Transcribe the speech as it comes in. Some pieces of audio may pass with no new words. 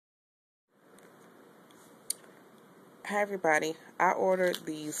Hi everybody, I ordered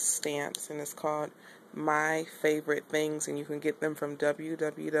these stamps and it's called My Favorite Things, and you can get them from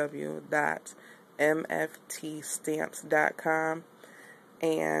www.mftstamps.com,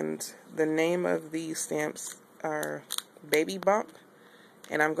 and the name of these stamps are Baby Bump,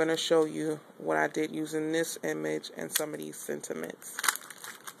 and I'm going to show you what I did using this image and some of these sentiments.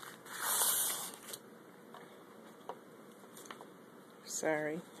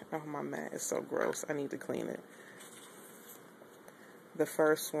 Sorry, oh my mat is so gross, I need to clean it. The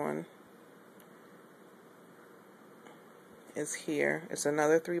first one is here. It's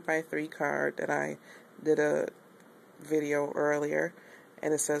another 3x3 card that I did a video earlier,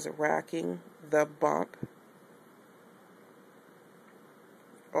 and it says Rocking the Bump.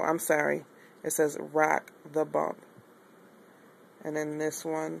 Oh, I'm sorry. It says Rock the Bump. And then this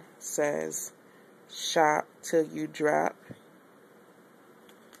one says Shop Till You Drop.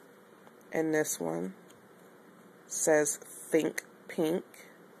 And this one says Think Pink.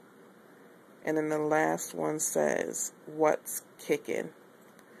 And then the last one says What's Kicking.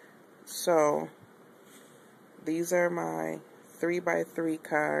 So these are my 3x3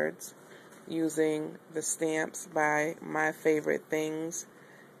 cards using the stamps by My Favorite Things,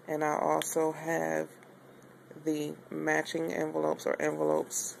 and I also have the matching envelopes or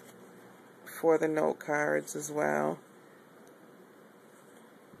envelopes for the note cards as well.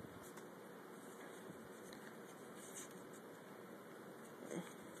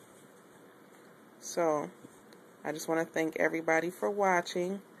 So I just want to thank everybody for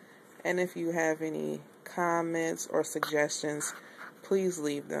watching, and if you have any comments or suggestions, please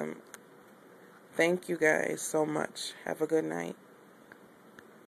leave them. Thank you guys so much. Have a good night.